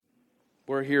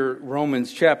We're here at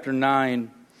Romans chapter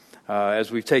 9,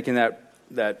 as we've taken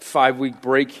that 5-week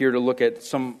break here to look at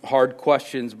some hard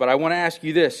questions. But I want to ask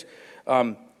you this.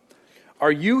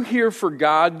 Are you here for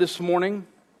God this morning?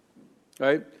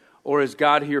 Right? Or is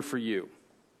God here for you?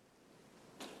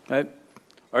 Right?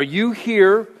 Are you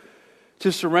here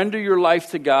to surrender your life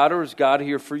to God, or is God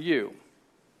here for you?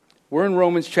 We're in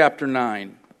Romans chapter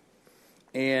 9.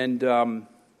 And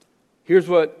here's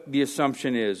what the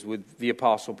assumption is with the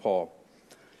Apostle Paul.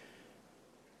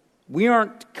 We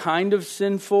aren't kind of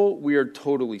sinful, we are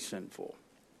totally sinful.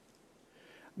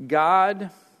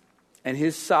 God and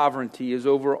His sovereignty is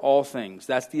over all things.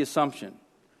 That's the assumption.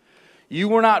 You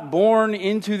were not born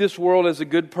into this world as a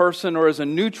good person or as a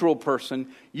neutral person.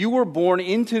 You were born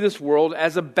into this world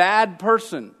as a bad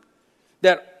person.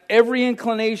 That every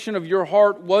inclination of your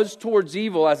heart was towards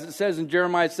evil, as it says in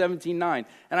Jeremiah 17:9.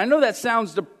 And I know that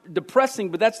sounds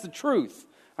depressing, but that's the truth.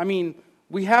 I mean,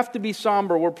 we have to be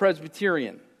somber. We're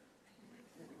Presbyterian.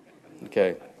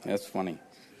 Okay, that's funny.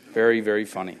 Very, very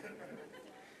funny.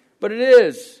 But it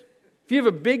is. If you have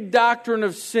a big doctrine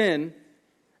of sin,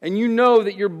 and you know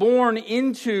that you're born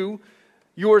into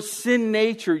your sin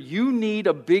nature, you need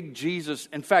a big Jesus.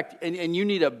 In fact, and you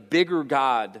need a bigger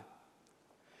God.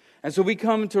 And so we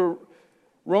come to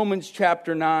Romans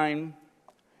chapter 9,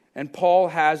 and Paul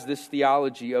has this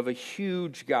theology of a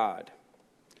huge God.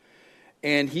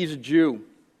 And he's a Jew.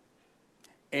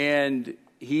 And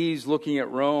he's looking at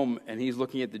Rome, and he's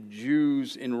looking at the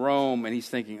Jews in Rome, and he's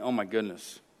thinking, oh my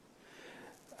goodness,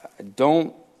 I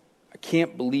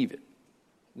can't believe it.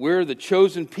 We're the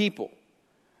chosen people.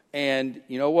 And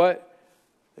you know what?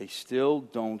 They still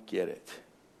don't get it.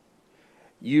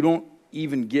 You don't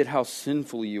even get how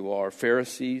sinful you are,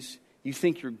 Pharisees. You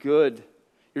think you're good.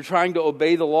 You're trying to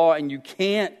obey the law, and you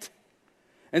can't.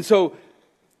 And so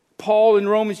Paul in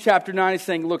Romans chapter 9 is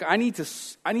saying, look, I need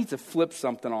to flip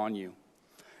something on you.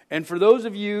 And for those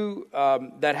of you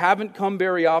that haven't come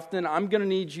very often, I'm going to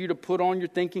need you to put on your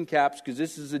thinking caps because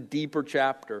this is a deeper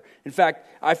chapter. In fact,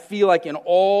 I feel like in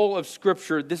all of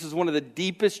Scripture, this is one of the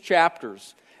deepest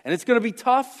chapters. And it's going to be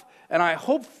tough, and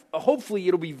hopefully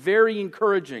it'll be very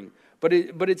encouraging. But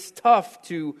it's tough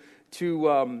to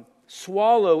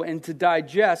swallow and to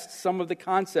digest some of the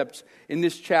concepts in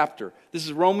this chapter. This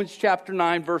is Romans chapter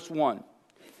 9, verse 1.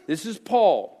 This is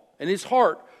Paul and his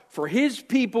heart for his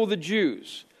people, the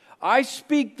Jews. I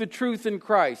speak the truth in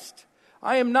Christ.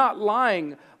 I am not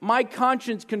lying. My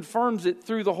conscience confirms it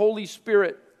through the Holy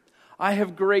Spirit. I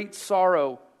have great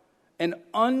sorrow and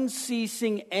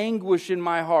unceasing anguish in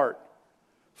my heart,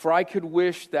 for I could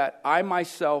wish that I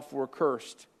myself were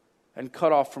cursed and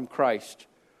cut off from Christ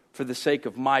for the sake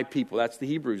of my people. That's the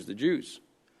Hebrews, the Jews.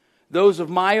 Those of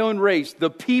my own race, the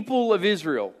people of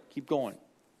Israel. Keep going.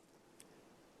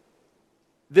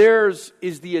 Theirs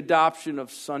is the adoption of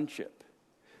sonship.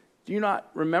 Do you not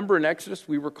remember in Exodus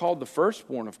we were called the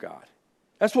firstborn of God?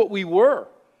 That's what we were.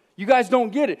 You guys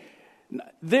don't get it.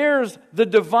 There's the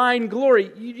divine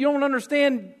glory. You don't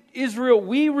understand, Israel.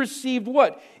 We received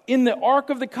what? In the Ark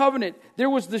of the Covenant, there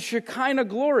was the Shekinah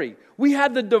glory. We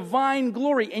had the divine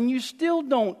glory, and you still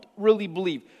don't really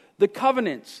believe. The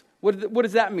covenants, what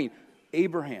does that mean?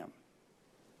 Abraham,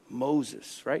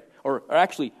 Moses, right? Or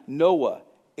actually Noah,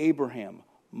 Abraham,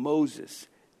 Moses,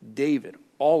 David.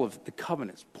 All of the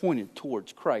covenants pointed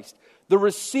towards Christ. The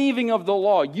receiving of the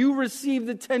law. You received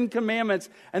the 10 commandments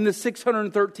and the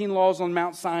 613 laws on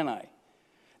Mount Sinai.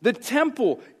 The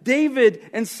temple. David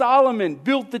and Solomon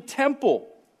built the temple.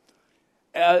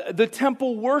 The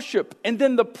temple worship. And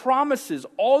then the promises.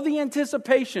 All the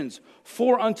anticipations.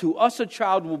 For unto us a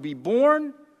child will be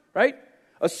born. Right?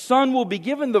 A son will be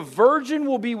given. The virgin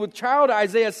will be with child.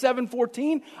 Isaiah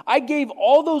 7:14. I gave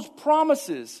all those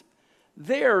promises.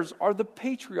 Theirs are the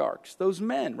patriarchs, those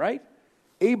men, right?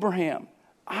 Abraham,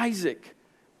 Isaac,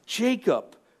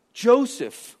 Jacob,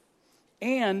 Joseph.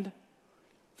 And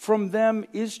from them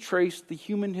is traced the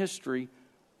human history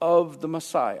of the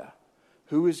Messiah,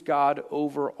 who is God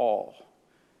over all.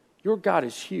 Your God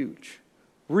is huge.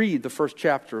 Read the first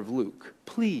chapter of Luke.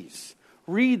 Please,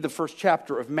 read the first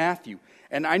chapter of Matthew.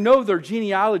 And I know they're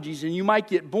genealogies, and you might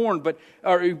get bored, but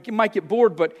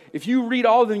if you read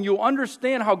all of them, you'll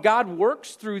understand how God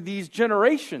works through these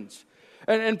generations.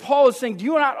 And Paul is saying, do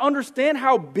you not understand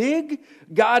how big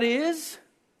God is?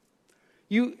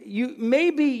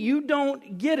 Maybe you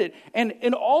don't get it. And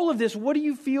in all of this, what do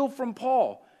you feel from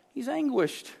Paul? He's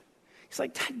anguished. He's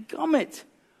like, dadgummit,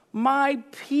 my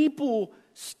people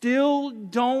still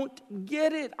don't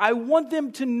get it. I want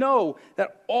them to know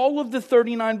that all of the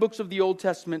 39 books of the Old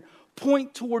Testament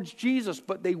point towards Jesus,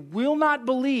 but they will not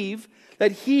believe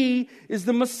that He is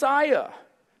the Messiah.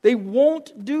 They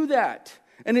won't do that.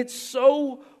 And it's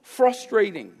so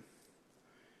frustrating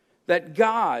that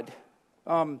God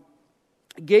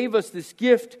gave us this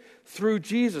gift through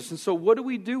Jesus. And so what do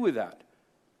we do with that?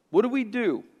 What do we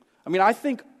do? I mean,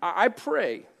 I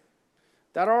pray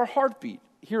that our heartbeat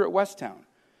here at Westtown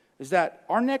is that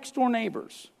our next door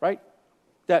neighbors, right,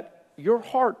 that your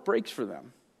heart breaks for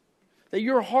them. That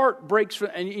your heart breaks for,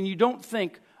 and you don't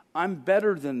think, I'm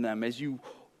better than them as you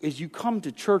come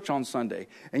to church on Sunday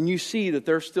and you see that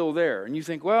they're still there. And you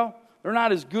think, well, they're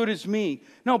not as good as me.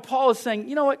 No, Paul is saying,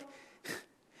 you know what?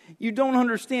 You don't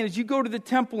understand. As you go to the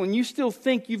temple and you still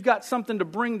think you've got something to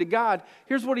bring to God,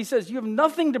 here's what he says. You have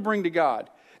nothing to bring to God.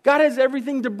 God has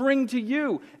everything to bring to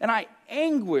you. And I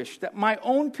anguish that my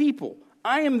own people,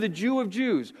 I am the Jew of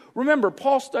Jews. Remember,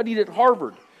 Paul studied at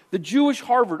Harvard, the Jewish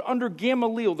Harvard, under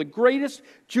Gamaliel, the greatest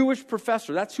Jewish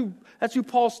professor. That's who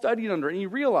Paul studied under. And he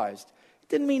realized it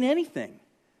didn't mean anything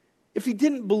if he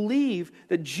didn't believe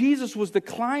that Jesus was the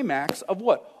climax of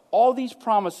what? All these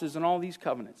promises and all these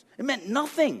covenants. It meant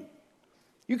nothing.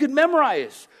 You could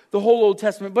memorize the whole Old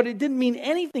Testament, but it didn't mean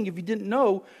anything if you didn't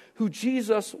know who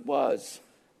Jesus was.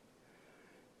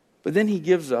 But then he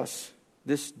gives us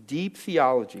this deep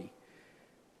theology,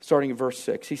 starting in verse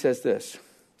 6. He says this,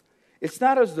 it's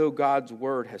not as though God's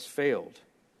word has failed,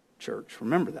 church.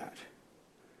 Remember that.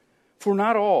 For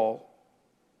not all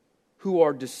who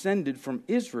are descended from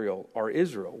Israel are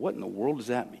Israel. What in the world does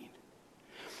that mean?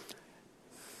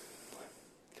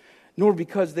 Nor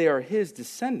because they are his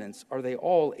descendants are they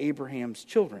all Abraham's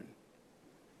children.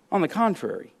 On the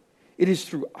contrary, it is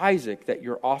through Isaac that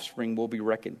your offspring will be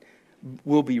reckoned.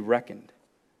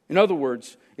 In other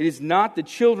words, it is not the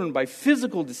children by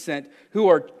physical descent who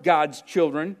are God's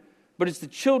children, but it's the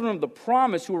children of the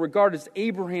promise who are regarded as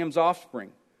Abraham's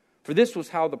offspring. For this was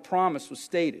how the promise was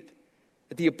stated.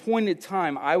 At the appointed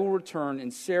time, I will return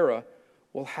and Sarah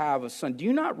will have a son. Do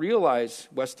you not realize,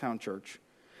 Westtown Church,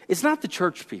 it's not the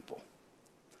church people.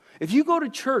 If you go to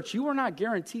church, you are not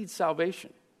guaranteed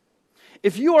salvation.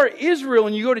 If you are Israel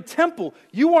and you go to temple,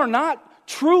 you are not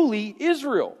truly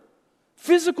Israel.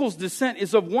 Physical descent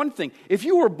is of one thing. If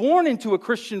you were born into a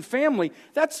Christian family,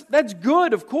 that's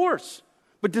good, of course.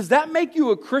 But does that make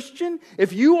you a Christian?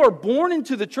 If you are born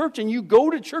into the church and you go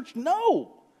to church,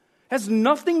 no. It has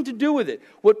nothing to do with it.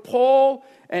 What Paul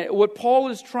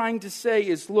is trying to say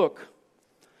is, look,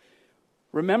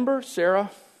 remember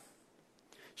Sarah?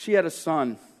 She had a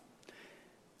son,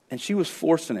 and she was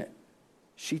forcing it.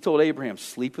 She told Abraham,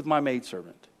 sleep with my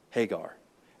maidservant, Hagar,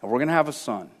 and we're going to have a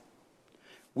son.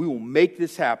 We will make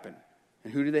this happen.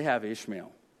 And who do they have?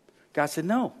 Ishmael. God said,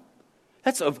 no.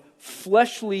 That's of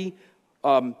fleshly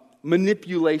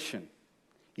manipulation.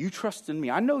 You trust in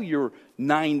me. I know you're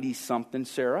 90-something,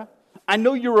 Sarah. I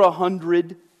know you're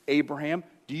 100, Abraham.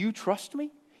 Do you trust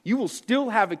me? You will still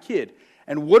have a kid.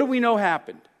 And what do we know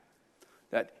happened?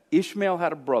 That Ishmael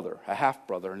had a brother, a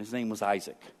half-brother, and his name was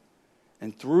Isaac.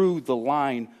 And through the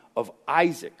line of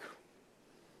Isaac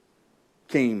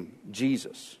came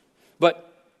Jesus.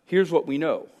 But here's what we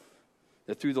know.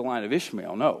 That through the line of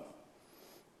Ishmael, no.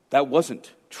 That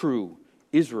wasn't true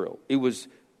Israel. It was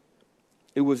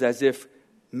as if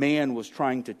man was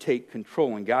trying to take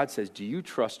control. And God says, do you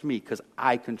trust me? Because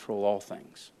I control all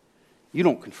things. You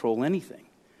don't control anything.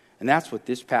 And that's what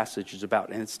this passage is about.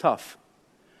 And it's tough.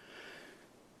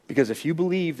 Because if you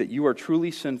believe that you are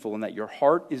truly sinful and that your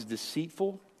heart is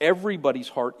deceitful, everybody's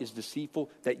heart is deceitful,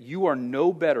 that you are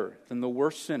no better than the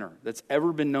worst sinner that's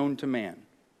ever been known to man,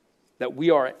 that we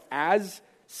are as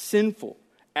sinful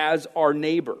as our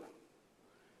neighbor,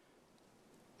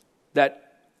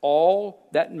 that all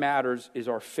that matters is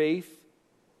our faith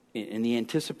in the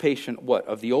anticipation,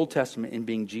 of the Old Testament in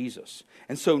being Jesus.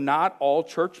 And so not all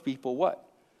church people,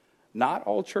 Not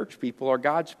all church people are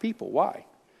God's people. Why?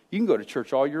 You can go to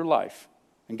church all your life,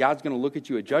 and God's going to look at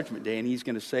you at Judgment Day, and he's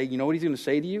going to say, you know what he's going to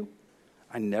say to you?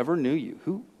 I never knew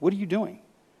you. What are you doing?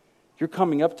 You're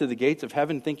coming up to the gates of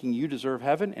heaven thinking you deserve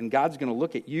heaven, and God's going to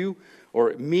look at you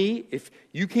or at me. If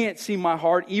you can't see my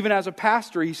heart, even as a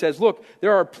pastor, he says, look,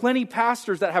 there are plenty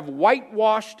pastors that have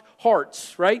whitewashed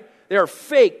hearts, right? They are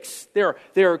fakes.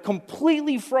 They're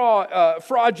completely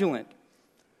fraudulent.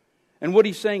 And what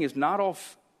he's saying is not all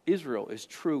Israel is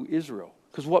true Israel.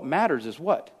 Because what matters is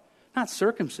what? Not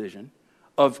circumcision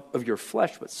of your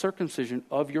flesh, but circumcision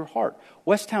of your heart.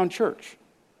 Westtown Church,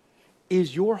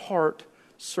 is your heart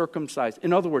circumcised?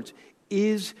 In other words,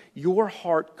 is your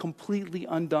heart completely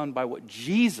undone by what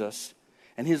Jesus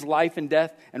and his life and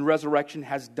death and resurrection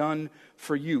has done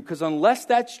for you? Because unless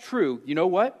that's true, you know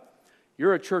what?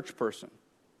 You're a church person.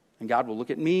 And God will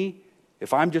look at me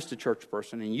if I'm just a church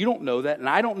person and you don't know that, and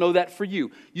I don't know that for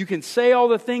you, you can say all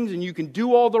the things and you can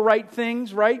do all the right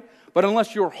things, right? But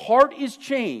unless your heart is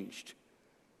changed,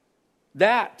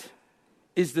 that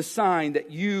is the sign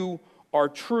that you are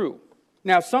true.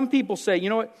 Now, some people say, you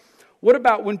know what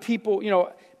about when people,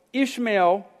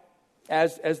 Ishmael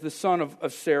as the son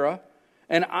of Sarah,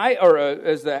 and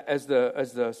as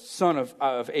the son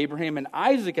of Abraham, and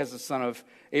Isaac as the son of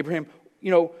Abraham,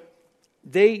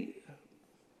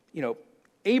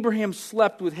 Abraham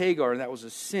slept with Hagar, and that was a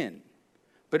sin.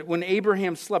 But when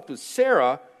Abraham slept with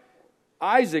Sarah,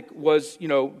 Isaac was,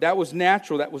 that was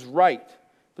natural, that was right.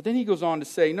 But then he goes on to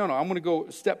say, no, I'm going to go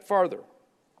a step farther.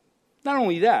 Not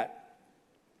only that,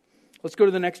 let's go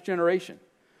to the next generation.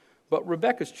 But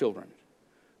Rebekah's children,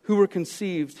 who were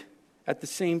conceived at the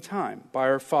same time by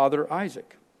our father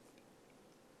Isaac.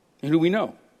 And who do we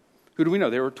know?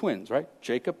 They were twins, right?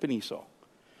 Jacob and Esau.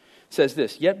 It says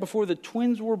this, yet before the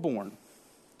twins were born,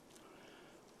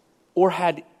 or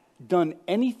had done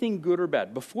anything good or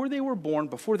bad, before they were born,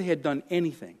 before they had done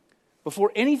anything,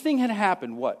 before anything had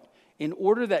happened, what? In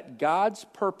order that God's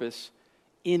purpose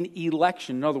in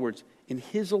election, in other words, in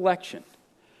his election,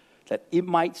 that it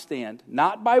might stand,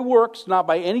 not by works, not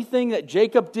by anything that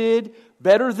Jacob did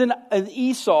better than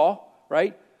Esau,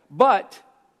 right? But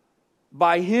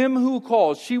by him who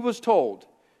calls, she was told,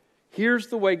 here's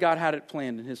the way God had it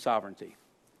planned in his sovereignty.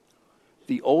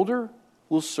 The older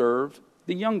will serve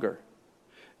the younger.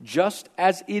 Just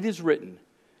as it is written,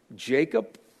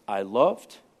 Jacob I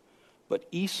loved, but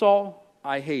Esau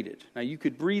I hated. Now you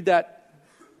could read that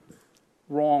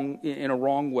wrong in a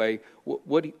wrong way.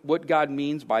 What God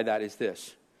means by that is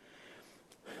this.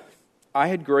 I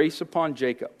had grace upon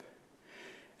Jacob.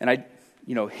 And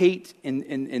hate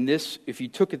in this, if you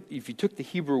took the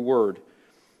Hebrew word,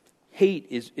 hate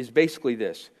is basically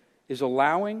this, is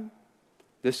allowing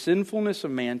the sinfulness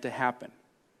of man to happen.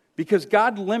 Because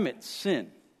God limits sin.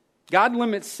 God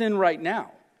limits sin right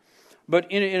now.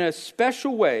 But in a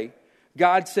special way,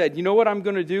 God said, you know what I'm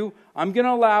going to do? I'm going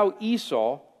to allow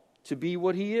Esau to be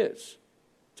what he is,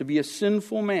 to be a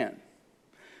sinful man.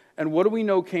 And what do we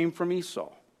know came from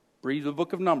Esau? Read the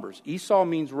book of Numbers. Esau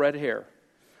means red hair.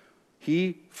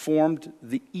 He formed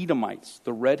the Edomites,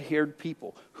 the red-haired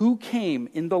people, who came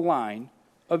in the line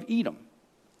of Edom,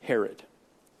 Herod.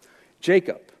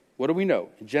 Jacob, what do we know?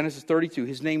 In Genesis 32,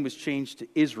 his name was changed to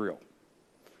Israel.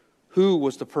 Who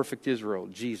was the perfect Israel?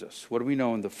 Jesus. What do we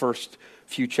know in the first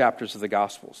few chapters of the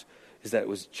Gospels? Is that it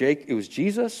was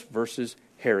Jesus versus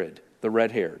Herod, the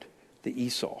red-haired, the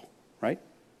Esau, right?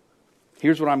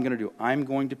 Here's what I'm going to do. I'm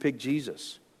going to pick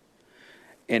Jesus.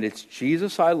 And it's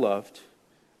Jesus I loved,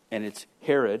 and it's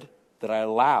Herod that I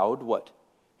allowed, what?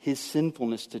 His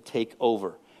sinfulness to take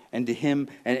over. And to him,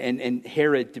 and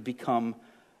Herod to become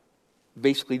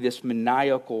basically this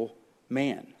maniacal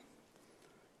man.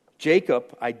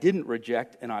 Jacob, I didn't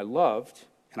reject, and I loved,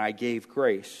 and I gave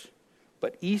grace.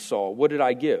 But Esau, what did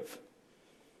I give?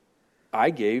 I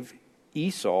gave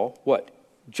Esau, what?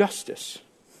 Justice.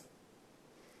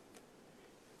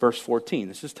 Verse 14.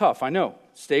 This is tough, I know.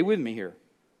 Stay with me here.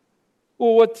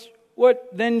 Well,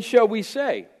 what then shall we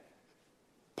say?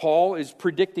 Paul is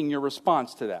predicting your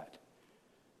response to that.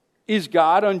 Is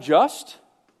God unjust?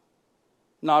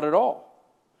 Not at all.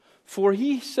 For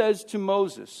he says to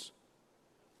Moses,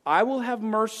 I will have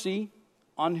mercy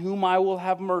on whom I will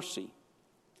have mercy,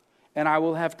 and I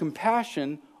will have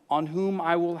compassion on whom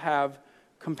I will have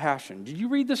compassion. Did you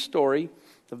read the story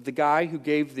of the guy who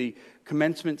gave the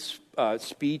commencement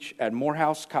speech at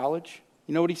Morehouse College?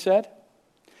 You know what he said?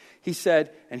 He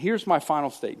said, and here's my final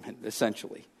statement,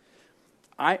 essentially.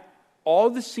 All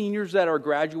the seniors that are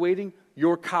graduating,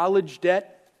 your college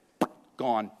debt,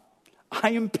 gone.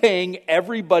 I am paying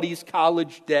everybody's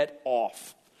college debt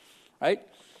off. Right?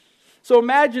 So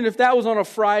imagine if that was on a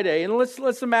Friday, and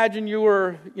let's imagine you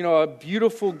were, a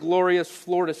beautiful, glorious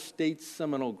Florida State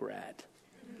Seminole grad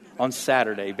on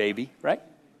Saturday, baby, right?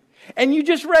 And you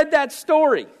just read that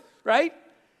story, right?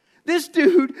 This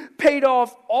dude paid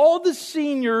off all the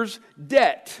seniors'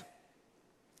 debt.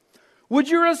 Would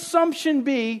your assumption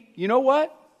be, you know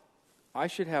what? I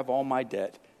should have all my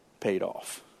debt paid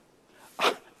off.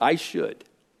 I should.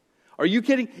 Are you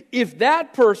kidding? If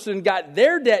that person got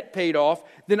their debt paid off,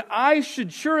 then I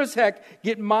should sure as heck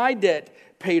get my debt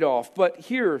paid off. But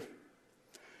here's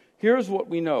what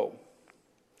we know.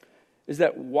 Is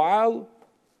that 4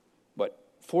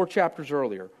 chapters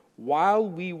earlier, while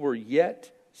we were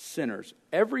yet sinners,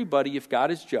 everybody, if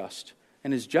God is just,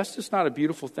 and is justice not a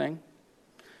beautiful thing?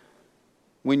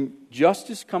 When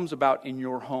justice comes about in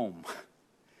your home,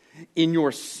 in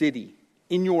your city,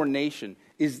 in your nation,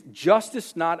 Is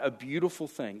justice not a beautiful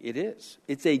thing? It is.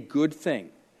 It's a good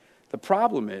thing. The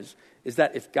problem is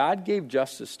that if God gave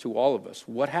justice to all of us,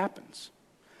 what happens?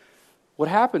 What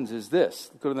happens is this.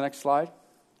 Go to the next slide.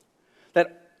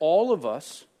 That all of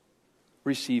us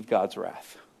receive God's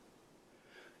wrath.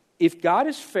 If God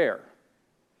is fair,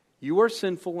 you are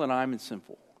sinful and I'm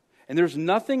sinful. And there's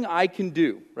nothing I can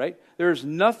do, right? There's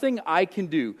nothing I can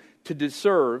do to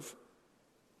deserve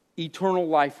eternal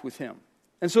life with Him.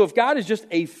 And so if God is just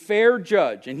a fair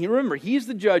judge, and remember, He's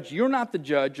the judge, you're not the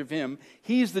judge of Him,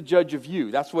 He's the judge of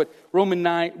you. That's what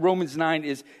Romans 9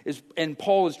 is, and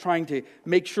Paul is trying to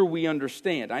make sure we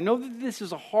understand. I know that this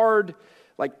is a hard,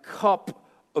 cup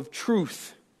of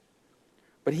truth,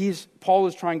 but Paul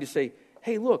is trying to say,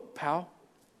 hey, look, pal,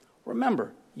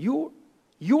 remember,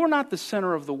 you're not the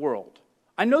center of the world.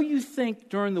 I know you think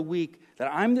during the week that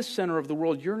I'm the center of the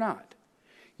world. You're not.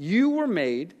 You were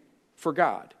made for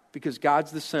God, because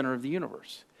God's the center of the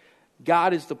universe.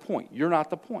 God is the point. You're not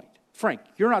the point. Frank,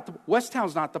 you're not the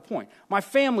Westtown's not the point. My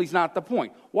family's not the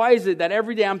point. Why is it that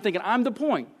every day I'm thinking I'm the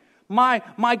point? My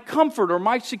comfort or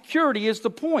my security is the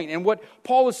point. And what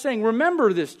Paul is saying,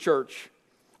 remember this, church.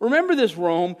 Remember this,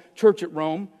 church at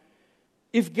Rome.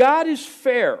 If God is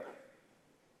fair,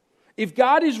 if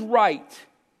God is right,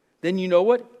 then you know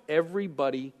what?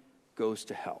 Everybody goes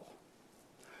to hell.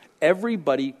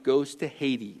 Everybody goes to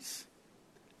Hades.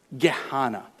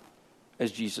 Gehenna,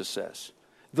 as Jesus says.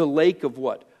 The lake of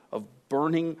what? Of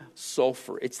burning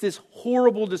sulfur. It's this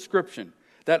horrible description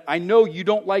that I know you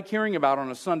don't like hearing about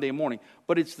on a Sunday morning,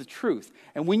 but it's the truth.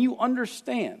 And when you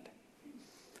understand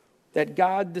that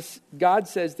God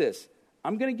says this,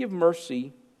 I'm going to give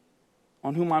mercy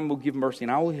on whom I will give mercy,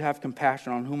 and I will have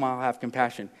compassion on whom I'll have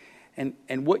compassion.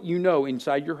 And what you know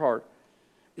inside your heart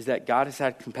is that God has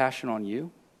had compassion on you.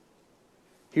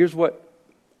 Here's what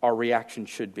our reaction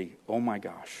should be. Oh my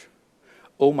gosh.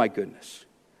 Oh my goodness.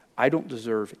 I don't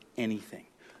deserve anything.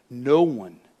 No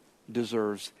one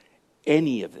deserves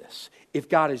any of this. If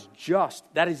God is just,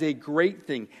 that is a great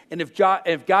thing. And if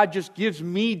God just gives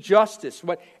me justice,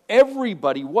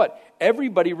 everybody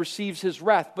receives His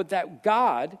wrath. But that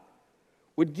God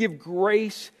would give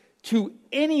grace to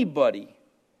anybody,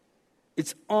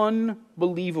 it's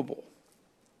unbelievable.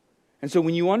 And so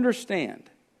when you understand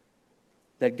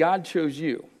that God chose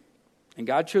you, and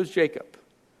God chose Jacob,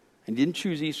 and didn't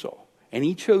choose Esau, and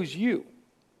He chose you,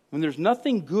 when there's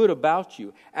nothing good about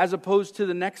you, as opposed to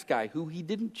the next guy who He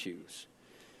didn't choose,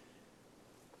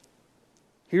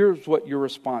 here's what your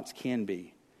response can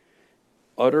be.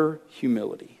 Utter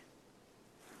humility.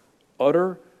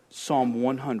 Utter Psalm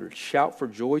 100. Shout for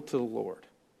joy to the Lord.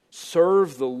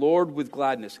 Serve the Lord with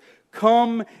gladness.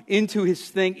 Come into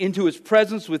His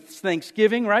presence with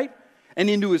thanksgiving, right? And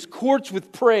into His courts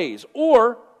with praise.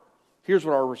 Or, here's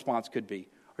what our response could be.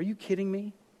 Are you kidding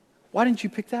me? Why didn't you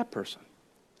pick that person?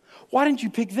 Why didn't you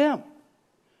pick them?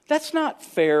 That's not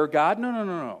fair, God.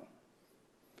 No.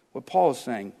 What Paul is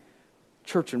saying,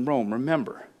 church in Rome,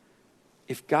 remember,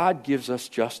 if God gives us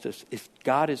justice, if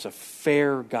God is a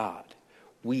fair God,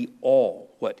 we all,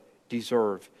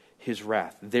 deserve His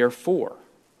wrath. Therefore,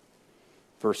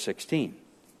 verse 16,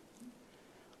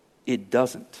 it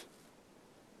doesn't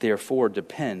therefore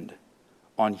depend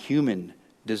on human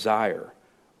desire,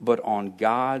 but on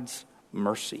God's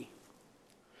mercy.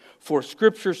 For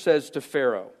Scripture says to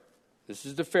Pharaoh, this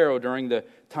is to Pharaoh during the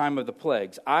time of the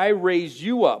plagues, I raised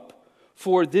you up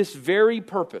for this very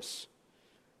purpose,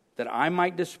 that I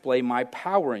might display my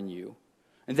power in you,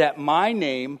 and that my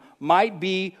name might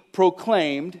be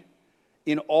proclaimed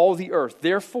in all the earth.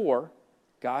 Therefore,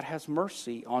 God has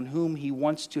mercy on whom He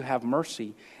wants to have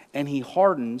mercy, and He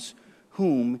hardens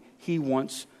whom He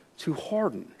wants to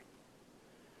harden.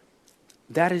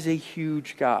 That is a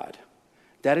huge God.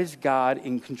 That is God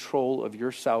in control of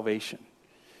your salvation.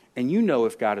 And you know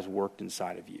if God has worked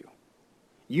inside of you.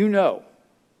 You know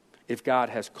if God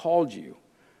has called you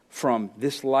from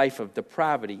this life of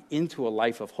depravity into a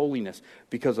life of holiness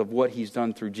because of what He's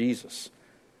done through Jesus.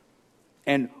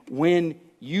 And when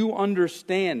you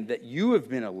understand that you have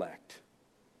been elect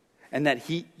and that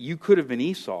you could have been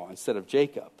Esau instead of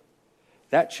Jacob,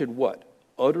 that should what?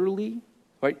 Utterly,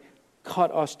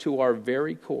 cut us to our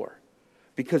very core.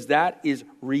 Because that is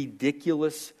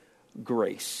ridiculous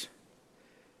grace.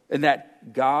 And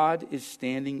that God is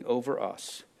standing over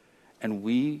us. And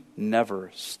we never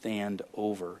stand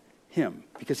over Him.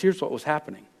 Because here's what was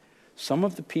happening. Some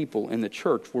of the people in the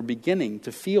church were beginning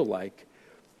to feel like,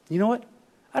 you know what?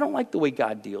 I don't like the way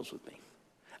God deals with me.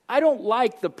 I don't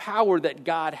like the power that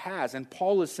God has. And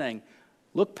Paul is saying,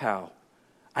 look, pal,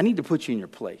 I need to put you in your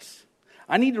place.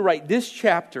 I need to write this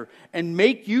chapter and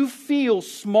make you feel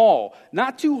small,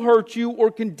 not to hurt you or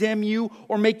condemn you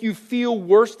or make you feel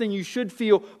worse than you should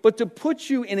feel, but to put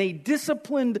you in a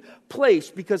disciplined place.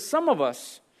 Because some of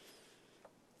us,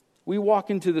 we walk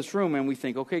into this room and we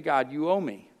think, okay, God, you owe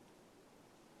me.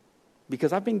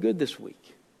 Because I've been good this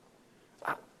week.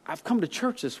 I've come to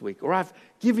church this week, or I've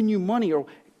given you money, or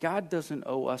God doesn't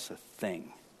owe us a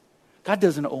thing. God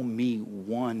doesn't owe me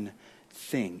one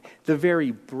thing. The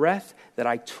very breath that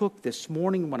I took this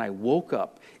morning when I woke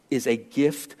up is a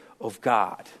gift of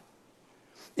God.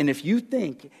 And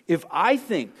if I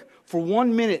think for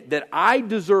 1 minute that I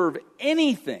deserve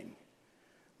anything,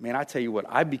 man, I tell you what,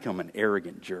 I've become an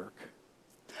arrogant jerk.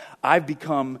 I've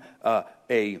become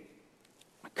a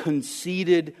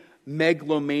conceited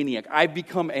megalomaniac. I've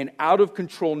become an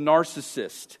out-of-control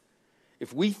narcissist.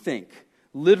 If we think,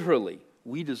 literally,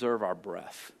 we deserve our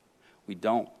breath, we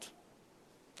don't.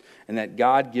 And that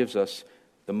God gives us,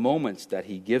 the moments that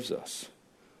He gives us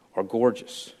are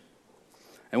gorgeous.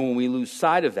 And when we lose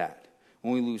sight of that,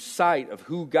 when we lose sight of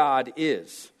who God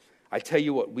is, I tell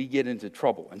you what, we get into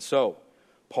trouble. And so,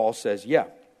 Paul says, yeah,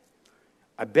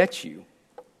 I bet you,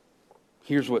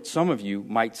 here's what some of you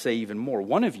might say even more.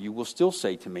 One of you will still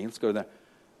say to me, let's go to that,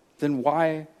 then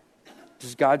why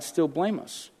does God still blame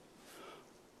us?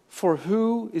 For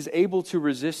who is able to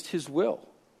resist His will?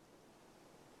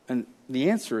 And the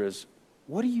answer is,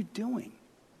 what are you doing?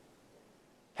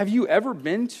 Have you ever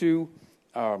been to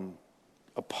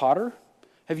a potter?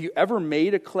 Have you ever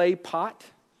made a clay pot?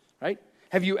 Right?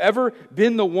 Have you ever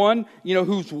been the one,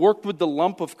 who's worked with the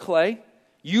lump of clay?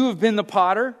 You have been the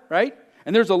potter, right?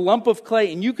 And there's a lump of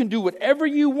clay, and you can do whatever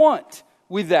you want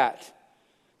with that.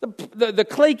 The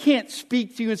clay can't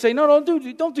speak to you and say, no,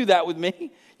 don't do that with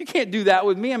me. You can't do that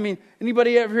with me. I mean,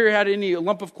 anybody ever here had any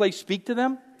lump of clay speak to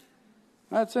them?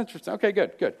 That's interesting. Okay,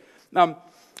 good.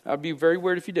 I'd be very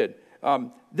weird if you did.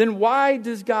 Then why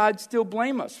does God still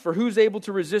blame us? For who's able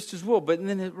to resist His will? But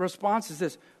then His response is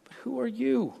this, but who are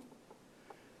you?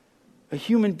 A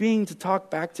human being to talk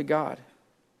back to God.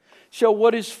 Shall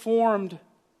what is formed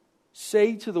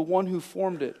say to the one who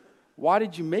formed it, why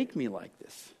did you make me like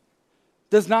this?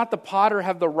 Does not the potter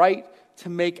have the right to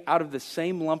make out of the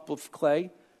same lump of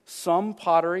clay some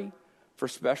pottery for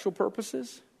special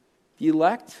purposes? The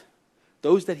elect,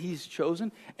 those that He's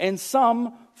chosen, and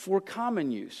some for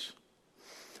common use.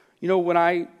 When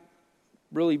I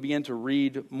really began to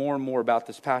read more and more about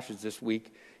this passage this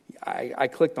week, I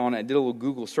clicked on it, I did a little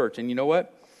Google search, and you know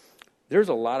what? There's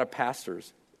a lot of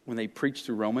pastors, when they preach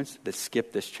through Romans, that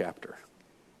skip this chapter.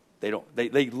 They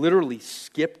literally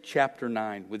skip chapter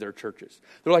 9 with their churches.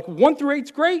 They're like, 1 through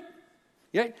 8's great.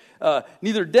 Yeah?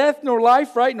 Neither death nor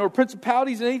life, right? Nor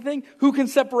principalities, anything. Who can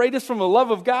separate us from the love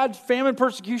of God? Famine,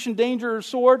 persecution, danger, or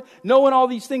sword. Knowing all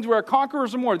these things, we are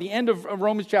conquerors and more. The end of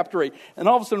Romans chapter 8. And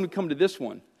all of a sudden we come to this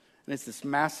one. And it's this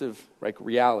massive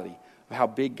reality of how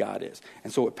big God is.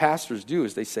 And so what pastors do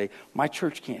is they say, my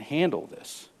church can't handle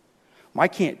this. My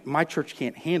church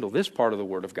can't handle this part of the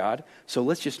Word of God, so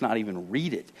let's just not even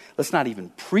read it. Let's not even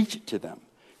preach it to them,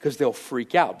 because they'll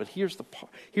freak out. But here's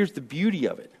the beauty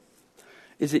of it,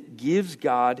 is it gives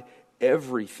God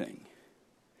everything.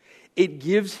 It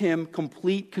gives Him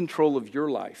complete control of your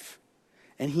life.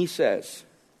 And He says,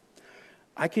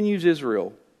 I can use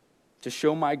Israel to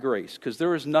show my grace, because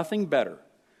there is nothing better.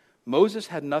 Moses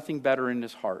had nothing better in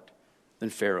his heart than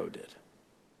Pharaoh did.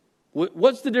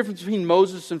 What's the difference between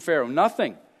Moses and Pharaoh?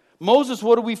 Nothing. Moses,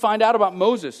 what do we find out about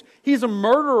Moses? He's a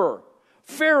murderer.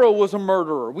 Pharaoh was a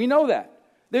murderer. We know that.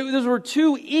 Those were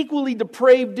two equally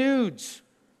depraved dudes.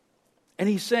 And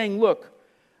He's saying, look,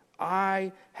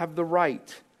 I have the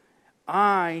right.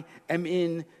 I am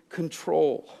in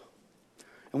control.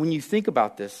 And when you think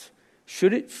about this,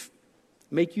 should it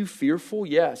make you fearful?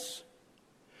 Yes.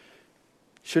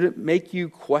 Should it make you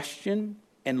question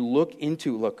and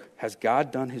look, has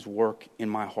God done His work in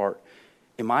my heart?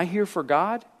 Am I here for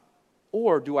God?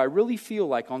 Or do I really feel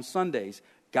like on Sundays,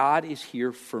 God is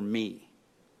here for me?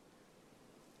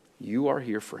 You are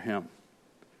here for Him.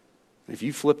 And if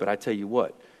you flip it, I tell you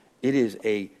what, it is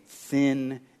a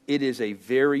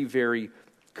very, very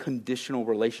conditional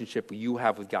relationship you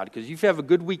have with God. Because if you have a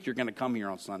good week, you're going to come here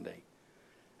on Sunday.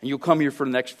 And you'll come here for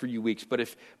the next few weeks. But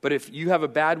if you have a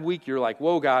bad week, you're like,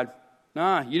 whoa, God,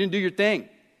 nah, you didn't do your thing.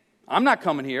 I'm not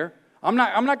coming here. I'm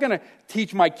not going to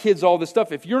teach my kids all this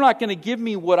stuff if you're not going to give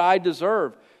me what I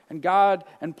deserve. And God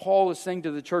and Paul is saying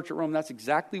to the church at Rome, that's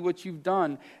exactly what you've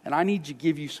done. And I need to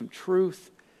give you some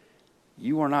truth.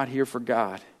 You are not here for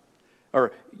God.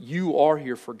 Or you are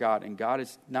here for God. And God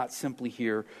is not simply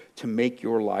here to make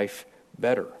your life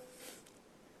better.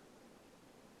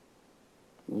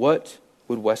 What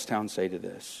would Westtown say to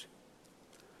this?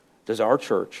 Does our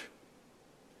church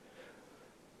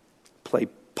play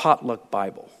potluck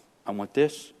Bible? I want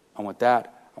this, I want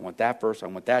that, I want that verse, I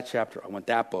want that chapter, I want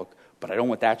that book, but I don't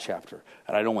want that chapter,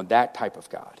 and I don't want that type of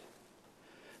God.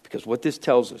 Because what this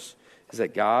tells us is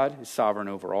that God is sovereign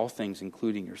over all things,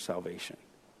 including your salvation.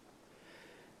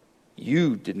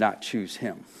 You did not choose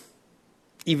him.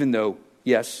 Even though,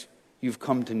 yes, you've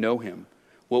come to know him,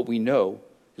 what we know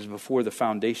is before the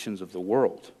foundations of the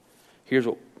world. Here's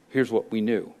what we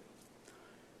knew.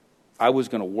 I was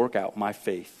going to work out my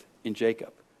faith in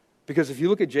Jacob. Because if you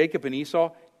look at Jacob and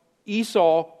Esau,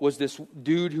 Esau was this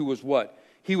dude who was what?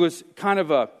 He was kind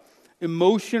of a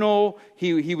emotional.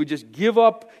 He would just give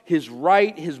up his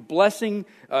right, his blessing,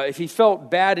 if he felt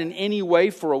bad in any way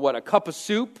for a cup of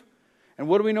soup. And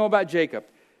what do we know about Jacob?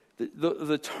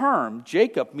 The term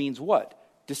Jacob means what?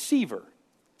 Deceiver.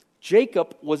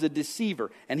 Jacob was a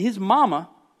deceiver. And his mama,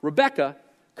 Rebekah,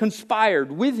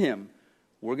 conspired with him.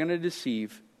 We're going to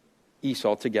deceive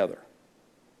Esau together.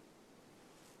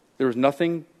 There was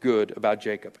nothing good about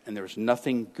Jacob, and there was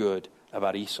nothing good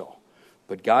about Esau.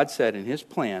 But God said in his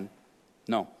plan,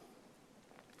 no.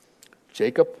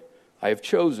 Jacob, I have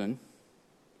chosen,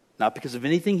 not because of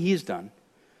anything he has done,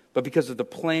 but because of the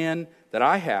plan that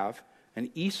I have,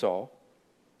 and Esau,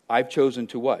 I've chosen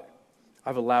to what?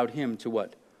 I've allowed him to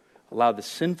what? Allow the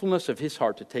sinfulness of his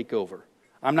heart to take over.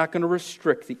 I'm not going to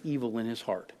restrict the evil in his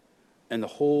heart. And the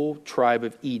whole tribe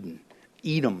of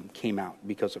Edom came out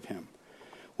because of him.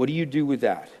 What do you do with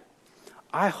that?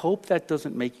 I hope that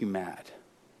doesn't make you mad.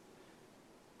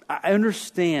 I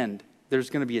understand there's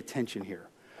going to be a tension here.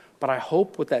 But I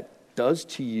hope what that does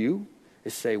to you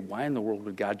is say, why in the world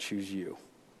would God choose you?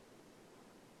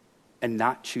 And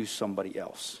not choose somebody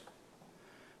else?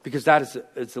 Because that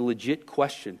is a legit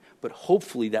question. But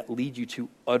hopefully that leads you to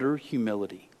utter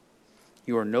humility.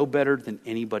 You are no better than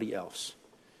anybody else.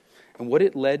 And what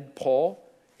it led Paul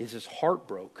is his heart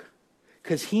broke.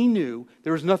 Because he knew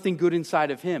there was nothing good inside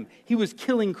of him. He was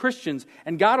killing Christians.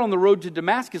 And God on the road to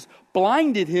Damascus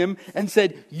blinded him and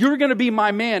said, you're going to be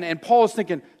my man. And Paul is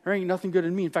thinking, there ain't nothing good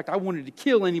in me. In fact, I wanted to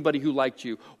kill anybody who liked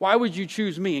you. Why would you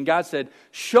choose me? And God said,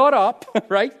 shut up,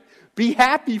 right? Be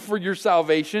happy for your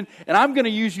salvation. And I'm going to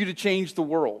use you to change the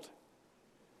world.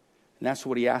 And that's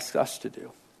what he asks us to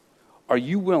do. Are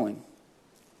you willing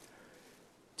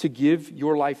to give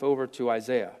your life over to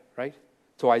Isaiah, right?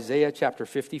 To Isaiah chapter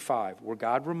 55, where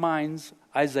God reminds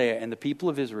Isaiah and the people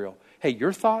of Israel, hey,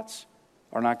 your thoughts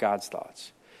are not God's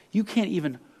thoughts. You can't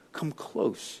even come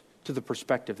close to the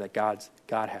perspective that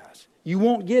God has. You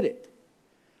won't get it.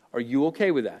 Are you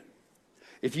okay with that?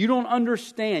 If you don't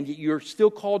understand, yet you're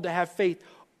still called to have faith,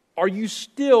 are you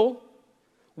still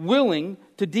willing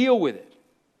to deal with it?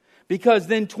 Because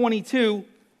then 22,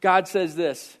 God says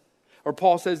this, or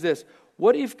Paul says this,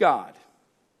 what if God,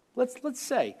 let's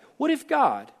say, what if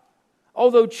God,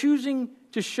 although choosing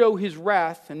to show his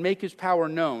wrath and make his power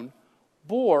known,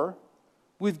 bore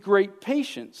with great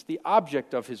patience the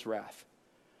object of his wrath,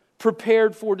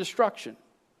 prepared for destruction?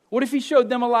 What if he showed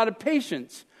them a lot of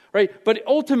patience, right? But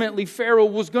ultimately Pharaoh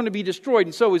was going to be destroyed,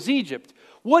 and so was Egypt.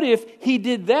 What if he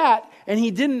did that and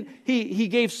he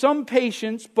gave some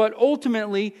patience, but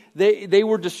ultimately they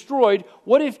were destroyed?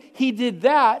 What if he did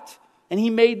that and he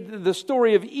made the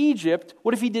story of Egypt?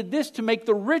 What if he did this to make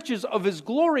the riches of his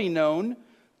glory known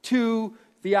to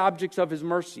the objects of his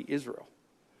mercy, Israel?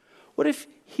 What if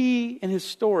he in his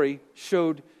story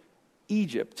showed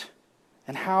Egypt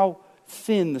and how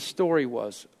thin the story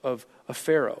was of a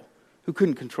Pharaoh who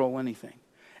couldn't control anything,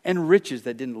 and riches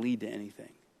that didn't lead to anything,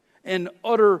 and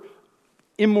utter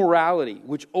immorality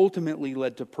which ultimately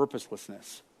led to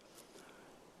purposelessness?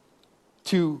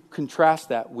 To contrast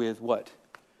that with what?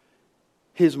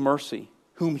 His mercy,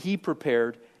 whom he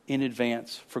prepared in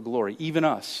advance for glory. Even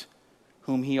us,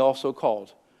 whom he also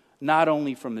called, not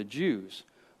only from the Jews,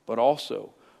 but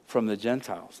also from the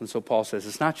Gentiles. And so Paul says,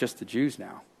 it's not just the Jews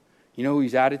now. You know who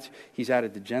he's added? He's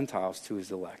added the Gentiles to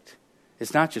his elect.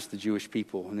 It's not just the Jewish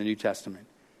people in the New Testament.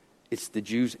 It's the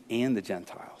Jews and the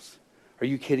Gentiles. Are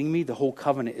you kidding me? The whole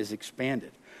covenant is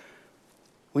expanded.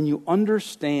 When you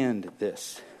understand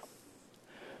this,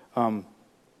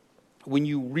 when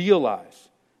you realize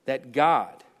that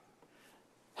God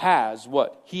has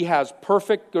what? He has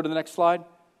perfect, go to the next slide.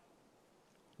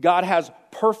 God has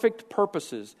perfect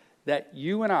purposes that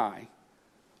you and I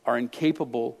are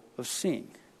incapable of seeing.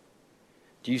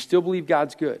 Do you still believe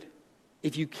God's good?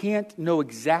 If you can't know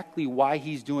exactly why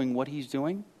he's doing what he's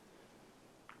doing,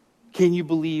 can you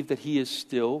believe that he is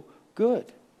still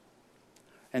good?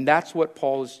 And that's what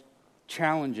Paul is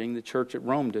challenging the church at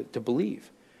Rome to believe.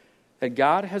 That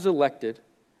God has elected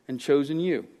and chosen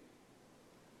you.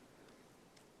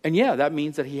 And yeah, that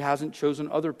means that he hasn't chosen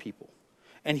other people.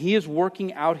 And he is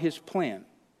working out his plan.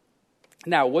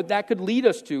 Now, what that could lead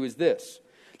us to is this.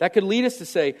 That could lead us to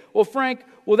say, well, Frank,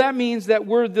 that means that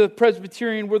we're the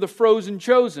Presbyterian, we're the frozen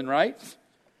chosen, right?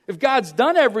 If God's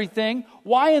done everything,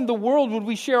 why in the world would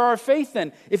we share our faith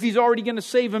then if he's already going to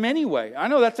save them anyway? I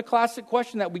know that's a classic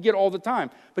question that we get all the time.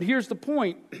 But here's the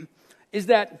point, is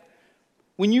that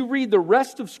when you read the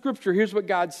rest of Scripture, here's what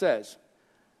God says.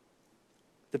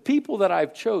 The people that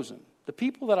I've chosen, the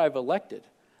people that I've elected,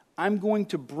 I'm going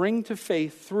to bring to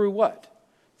faith through what?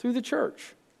 Through the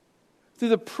church. Through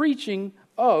the preaching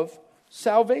of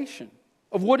salvation,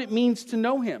 of what it means to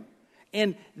know him.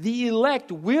 And the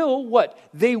elect will what?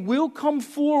 They will come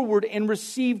forward and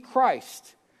receive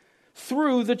Christ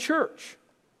through the church.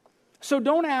 So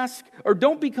don't ask, or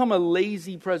don't become a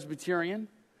lazy Presbyterian.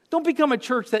 Don't become a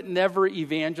church that never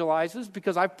evangelizes,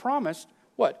 because I've promised,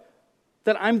 what?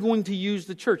 That I'm going to use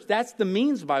the church. That's the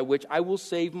means by which I will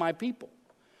save my people.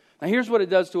 Now here's what it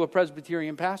does to a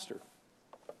Presbyterian pastor.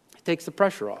 It takes the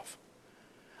pressure off.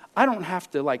 I don't have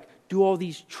to do all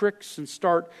these tricks and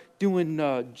start doing,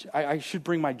 I should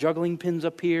bring my juggling pins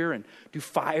up here and do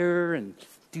fire and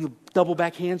do a double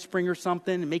back handspring or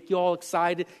something and make you all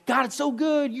excited. God, it's so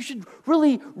good. You should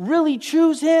really, really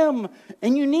choose him.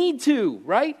 And you need to,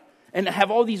 right? And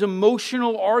have all these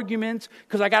emotional arguments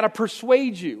because I got to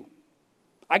persuade you.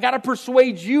 I got to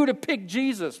persuade you to pick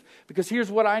Jesus. Because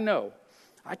here's what I know.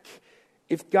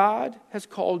 If God has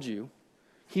called you,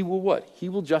 he will what? He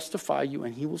will justify you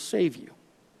and he will save you.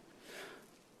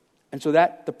 And so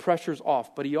that the pressure's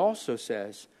off. But he also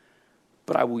says,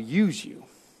 but I will use you.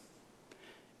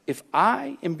 If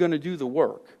I am going to do the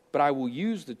work, but I will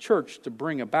use the church to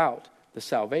bring about the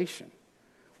salvation.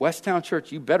 Westtown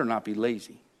Church, you better not be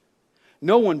lazy.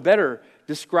 No one better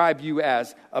describe you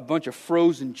as a bunch of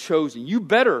frozen chosen. You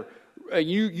better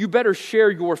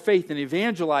share your faith and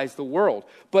evangelize the world.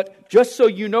 But just so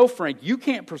you know, Frank, you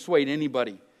can't persuade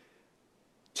anybody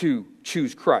to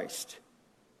choose Christ.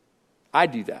 I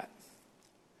do that.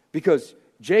 Because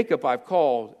Jacob I've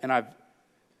called and I've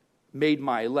made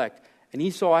my elect, and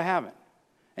Esau I haven't.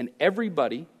 And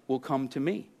everybody will come to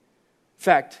me. In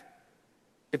fact,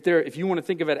 if you want to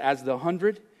think of it as the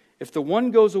 100, if the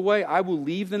one goes away, I will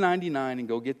leave the 99 and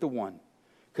go get the one.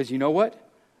 Because you know what?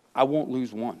 I won't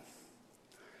lose one.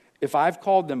 If I've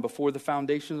called them before the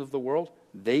foundations of the world,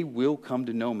 they will come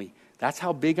to know me. That's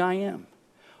how big I am.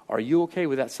 Are you okay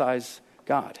with that size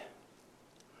God?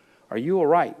 Are you all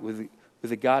right with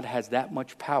a God has that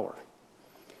much power?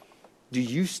 Do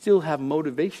you still have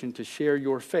motivation to share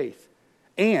your faith?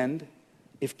 And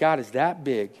if God is that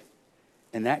big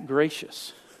and that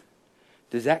gracious,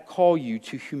 does that call you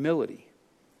to humility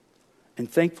and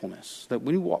thankfulness? That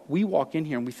when we walk in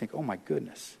here and we think, oh my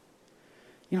goodness,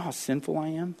 you know how sinful I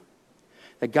am?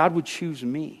 That God would choose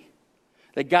me.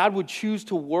 That God would choose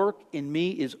to work in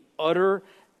me is utter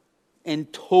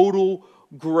and total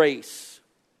grace.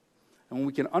 And when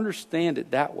we can understand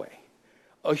it that way,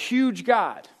 a huge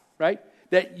God, right,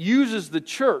 that uses the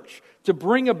church to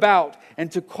bring about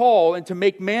and to call and to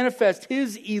make manifest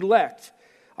his elect,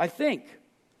 I think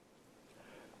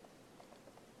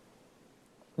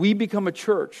we become a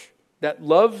church that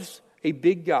loves a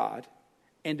big God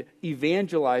and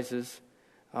evangelizes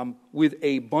with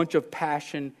a bunch of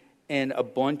passion and a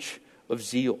bunch of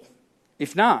zeal.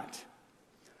 If not,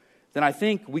 then I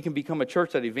think we can become a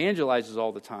church that evangelizes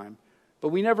all the time, but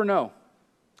we never know.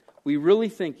 We really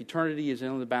think eternity is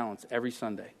in the balance every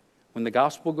Sunday when the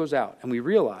gospel goes out and we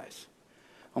realize,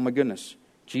 oh my goodness,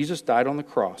 Jesus died on the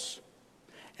cross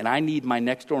and I need my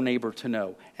next door neighbor to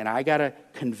know, and I got to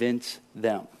convince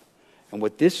them. And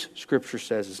what this scripture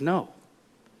says is no,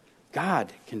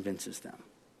 God convinces them.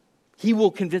 He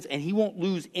will convince, and he won't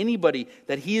lose anybody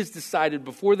that he has decided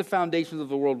before the foundations of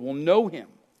the world will know him.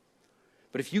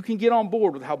 But if you can get on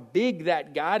board with how big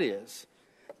that God is,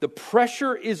 the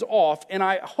pressure is off, and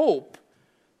I hope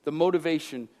the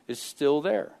motivation is still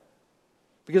there.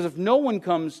 Because if no one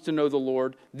comes to know the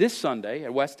Lord this Sunday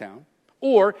at Westtown,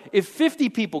 or if 50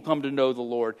 people come to know the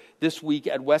Lord this week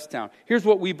at Westtown, here's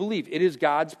what we believe. It is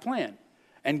God's plan,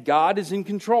 and God is in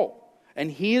control. And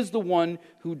he is the one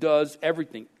who does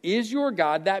everything. Is your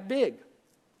God that big?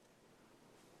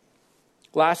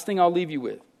 Last thing I'll leave you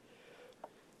with.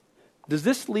 Does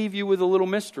this leave you with a little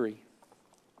mystery?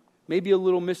 Maybe a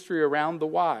little mystery around the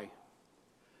why.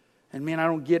 And man, I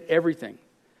don't get everything.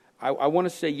 I want to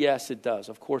say yes, it does.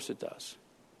 Of course it does.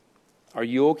 Are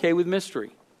you okay with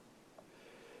mystery?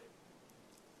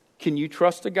 Can you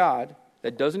trust a God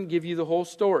that doesn't give you the whole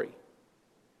story?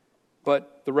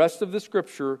 But the rest of the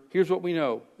scripture, here's what we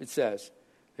know. It says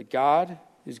that God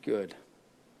is good.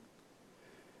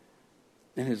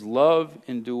 and his love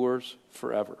endures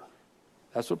forever.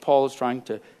 That's what Paul is trying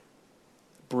to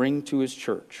bring to his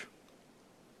church.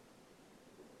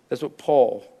 That's what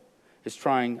Paul is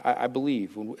trying, I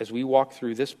believe, as we walk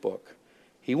through this book.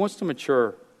 He wants to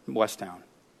mature Westtown.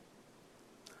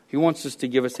 He wants us to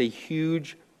give us a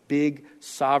huge, big,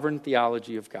 sovereign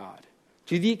theology of God.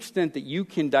 To the extent that you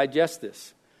can digest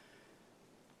this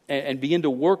and begin to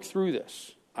work through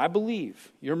this, I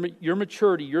believe your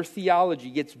maturity, your theology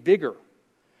gets bigger.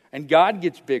 And God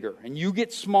gets bigger. And you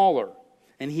get smaller.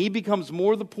 And he becomes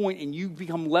more the point and you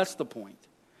become less the point.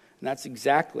 And that's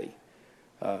exactly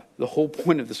the whole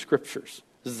point of the Scriptures.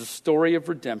 This is the story of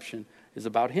redemption is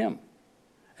about him.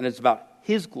 And it's about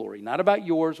his glory, not about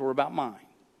yours or about mine.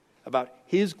 About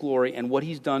his glory and what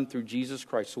he's done through Jesus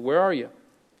Christ. So where are you?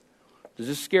 Does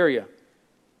this scare you?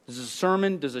 Does a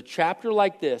sermon, does a chapter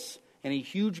like this and a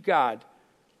huge God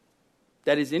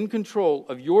that is in control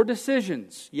of your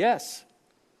decisions, yes.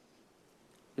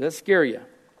 Does that scare you?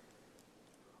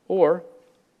 Or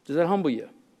does that humble you?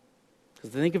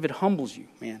 Because I think if it humbles you,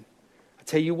 man, I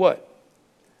tell you what,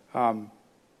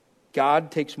 God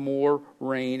takes more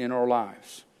reign in our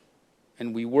lives.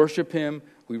 And we worship him,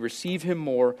 we receive him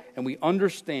more, and we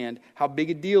understand how big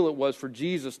a deal it was for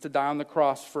Jesus to die on the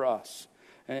cross for us.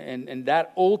 And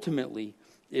that ultimately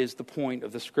is the point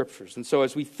of the Scriptures. And so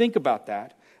as we think about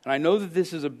that, and I know that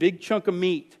this is a big chunk of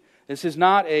meat. This is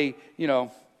not I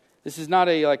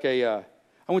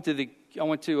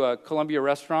went to a Columbia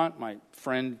restaurant. My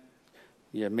friend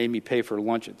made me pay for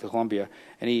lunch at the Columbia.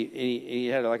 And he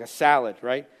had like a salad,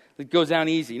 right? It goes down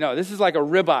easy. No, this is like a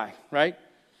ribeye, right?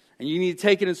 And you need to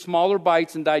take it in smaller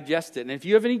bites and digest it. And if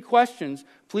you have any questions,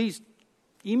 please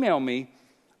email me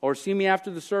or see me after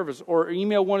the service or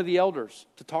email one of the elders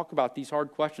to talk about these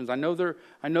hard questions. I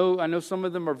know some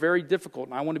of them are very difficult,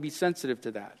 and I want to be sensitive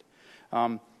to that.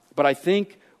 But I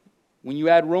think when you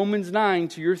add Romans 9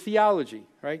 to your theology,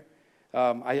 right?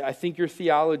 I think your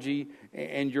theology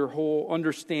and your whole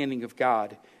understanding of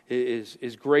God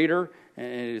is greater and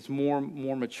it is more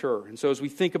mature. And so as we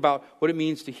think about what it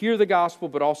means to hear the gospel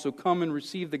but also come and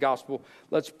receive the gospel,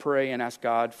 let's pray and ask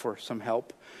God for some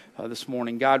help this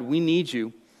morning. God, we need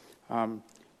you.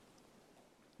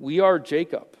 We are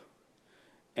Jacob.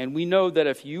 And we know that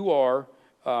if you are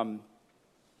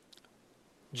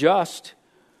just,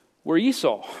 we're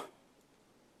Esau.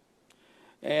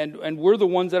 And we're the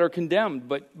ones that are condemned.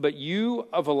 But you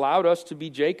have allowed us to be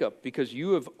Jacob because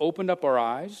you have opened up our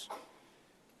eyes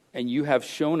and you have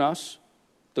shown us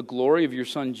the glory of your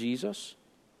son Jesus.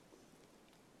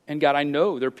 And God, I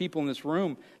know there are people in this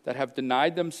room that have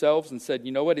denied themselves and said,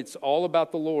 you know what, it's all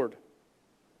about the Lord.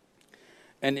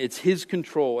 And it's his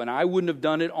control, and I wouldn't have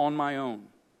done it on my own.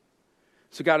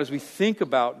 So God, as we think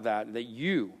about that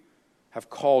you have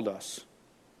called us.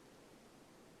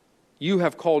 You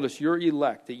have called us your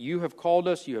elect, that you have called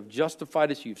us, you have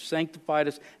justified us, you've sanctified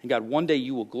us, and God, one day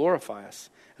you will glorify us.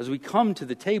 As we come to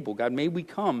the table, God, may we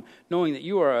come knowing that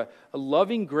you are a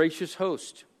loving, gracious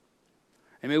host.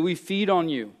 And may we feed on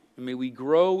you, and may we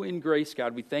grow in grace,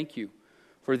 God. We thank you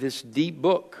for this deep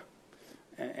book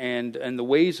and the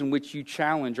ways in which you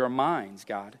challenge our minds,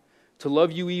 God, to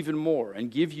love you even more and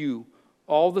give you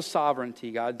all the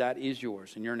sovereignty, God, that is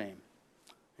yours. In your name,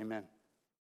 amen.